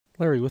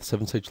Larry with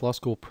 7 Sage Law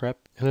School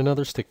Prep and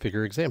another stick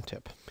figure exam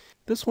tip.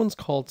 This one's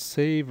called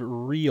Save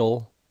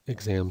Real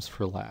Exams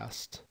for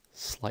Last.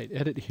 Slight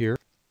edit here.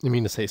 I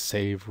mean to say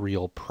save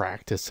real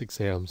practice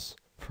exams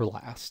for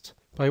last,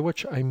 by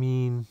which I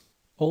mean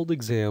old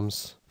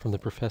exams from the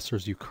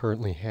professors you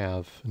currently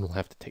have and will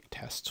have to take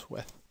tests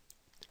with.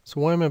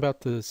 So why am I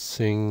about to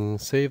sing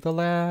Save the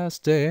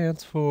Last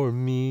Dance for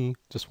Me?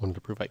 Just wanted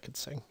to prove I could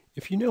sing.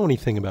 If you know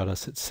anything about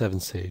us at 7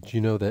 Sage, you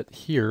know that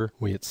here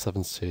we at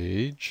 7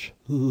 Sage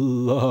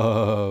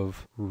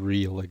love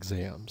real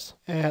exams,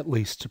 at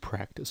least to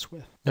practice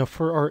with. Now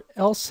for our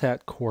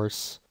LSAT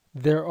course,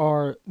 there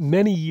are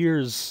many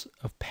years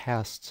of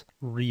past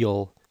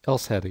real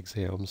LSAT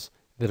exams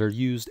that are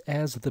used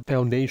as the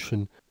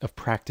foundation of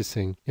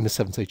practicing in the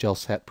 7 Sage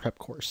LSAT prep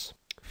course.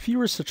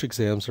 Fewer such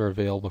exams are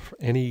available for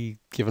any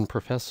given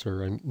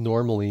professor, and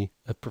normally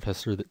a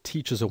professor that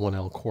teaches a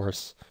 1L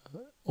course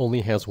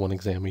only has one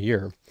exam a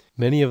year.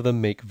 Many of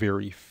them make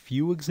very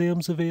few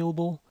exams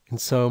available, and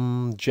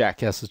some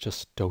jackasses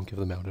just don't give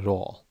them out at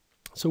all.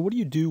 So what do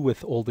you do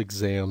with old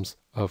exams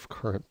of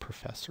current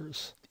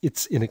professors?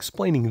 It's in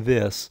explaining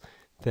this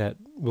that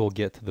we'll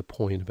get to the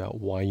point about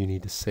why you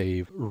need to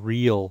save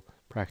real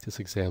practice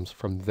exams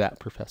from that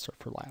professor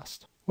for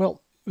last.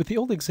 Well, with the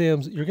old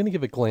exams, you're going to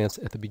give a glance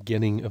at the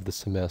beginning of the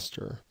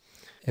semester.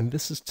 And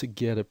this is to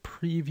get a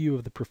preview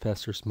of the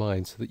professor's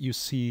mind so that you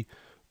see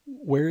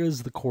where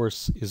is the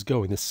course is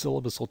going. The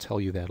syllabus will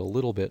tell you that a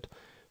little bit,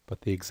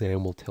 but the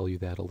exam will tell you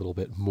that a little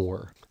bit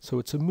more. So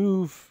it's a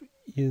move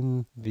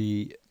in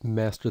the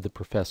Master the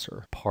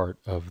Professor part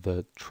of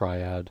the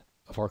triad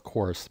of our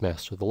course,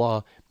 Master the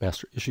Law,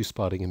 Master Issue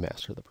Spotting, and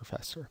Master the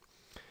Professor.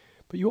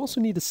 But you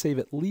also need to save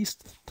at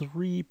least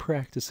 3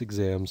 practice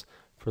exams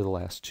for the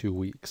last 2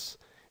 weeks.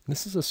 And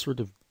this is a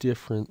sort of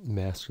different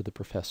Master the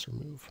Professor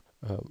move.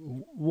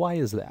 Why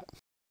is that?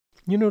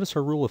 You notice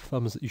our rule of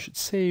thumb is that you should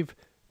save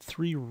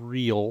 3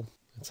 real,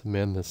 let's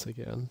amend this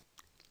again,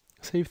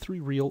 save 3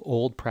 real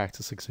old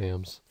practice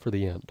exams for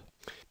the end.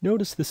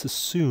 Notice this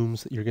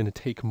assumes that you're going to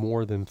take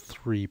more than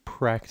 3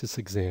 practice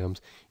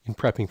exams in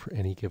prepping for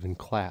any given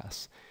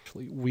class.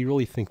 Actually, we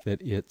really think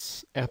that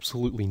it's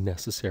absolutely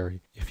necessary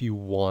if you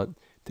want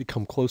to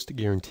come close to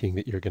guaranteeing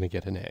that you're going to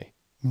get an A.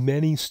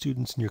 Many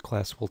students in your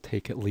class will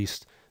take at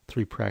least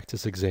 3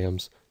 practice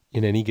exams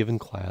in any given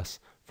class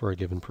for a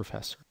given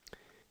professor.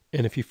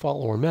 And if you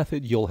follow our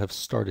method, you'll have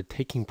started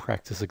taking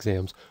practice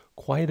exams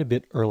quite a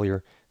bit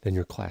earlier than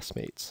your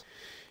classmates.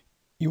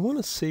 You want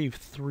to save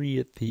 3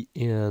 at the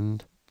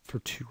end for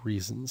 2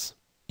 reasons.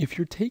 If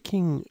you're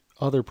taking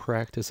other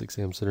practice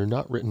exams that are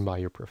not written by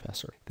your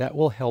professor, that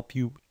will help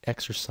you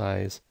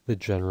exercise the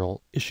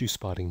general issue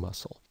spotting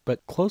muscle.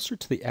 But closer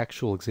to the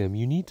actual exam,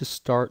 you need to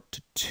start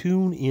to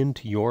tune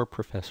into your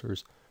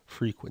professor's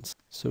frequency.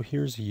 So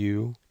here's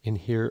you, and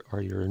here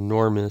are your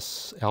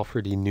enormous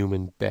Alfred E.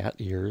 Neuman bat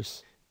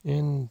ears.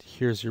 And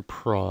here's your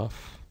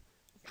prof,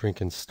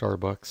 drinking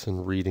Starbucks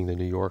and reading the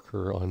New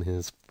Yorker on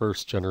his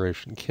first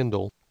generation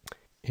Kindle.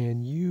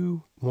 And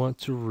you want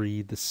to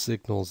read the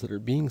signals that are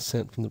being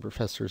sent from the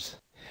professor's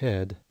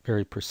head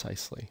very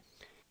precisely.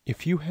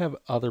 If you have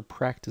other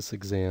practice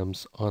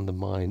exams on the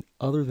mind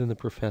other than the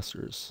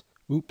professor's,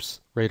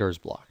 oops, radar's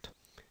blocked.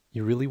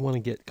 You really want to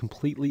get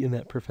completely in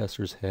that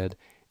professor's head,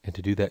 and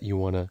to do that you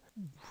want to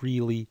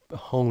really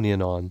hone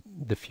in on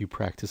the few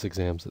practice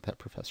exams that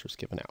professor's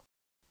given out.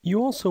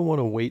 You also want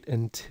to wait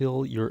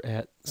until you're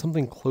at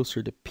something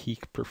closer to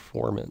peak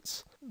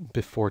performance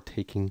before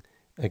taking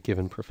a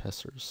given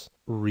professor's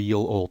real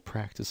old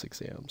practice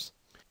exams.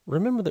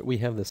 Remember that we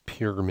have this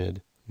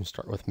pyramid. You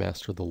start with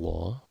Master the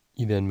Law.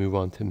 You then move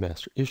on to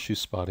Master Issue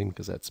Spotting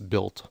because that's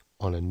built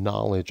on a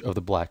knowledge of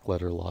the black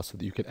letter law so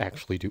that you could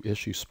actually do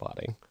issue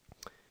spotting.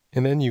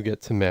 And then you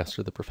get to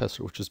Master the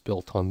Professor, which is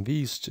built on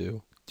these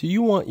 2. Do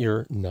you want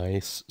your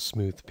nice,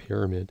 smooth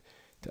pyramid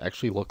to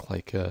actually look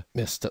like a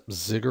messed up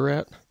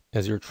ziggurat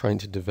as you're trying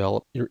to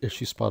develop your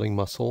issue spotting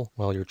muscle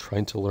while you're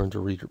trying to learn to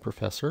read your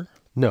professor?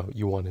 No,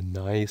 you want a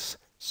nice,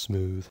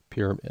 smooth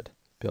pyramid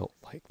built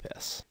like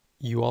this.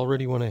 You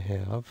already want to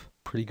have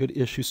pretty good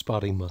issue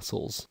spotting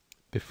muscles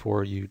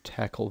before you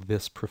tackle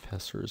this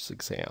professor's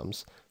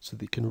exams so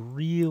that you can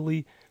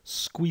really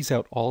squeeze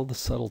out all the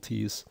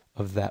subtleties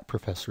of that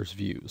professor's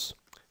views.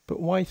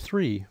 But why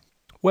 3?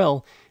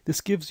 Well,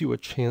 this gives you a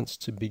chance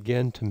to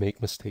begin to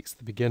make mistakes,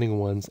 the beginning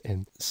ones,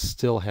 and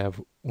still have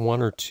 1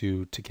 or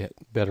 2 to get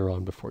better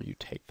on before you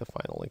take the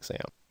final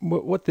exam.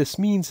 What this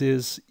means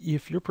is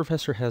if your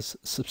professor has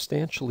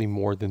substantially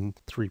more than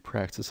 3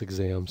 practice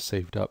exams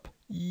saved up,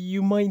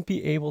 you might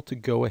be able to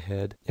go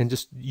ahead and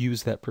just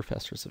use that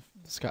professor's. If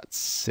it's got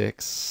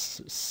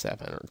 6,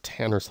 7, or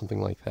 10 or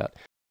something like that,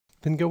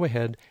 then go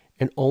ahead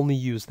and only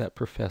use that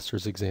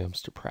professor's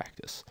exams to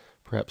practice,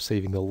 perhaps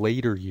saving the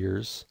later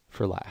years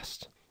for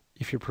last.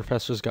 If your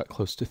professor's got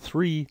close to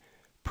 3,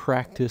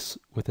 practice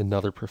with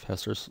another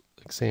professor's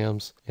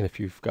exams, and if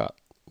you've got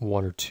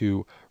 1 or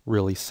 2,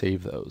 really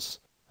save those.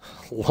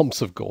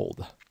 Lumps of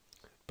gold.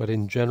 But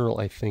in general,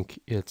 I think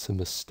it's a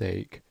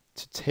mistake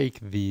to take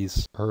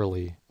these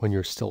early when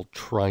you're still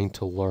trying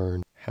to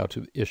learn how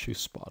to issue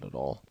spot it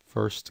all.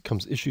 First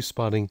comes issue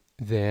spotting,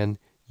 then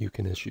you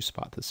can issue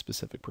spot the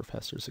specific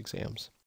professor's exams.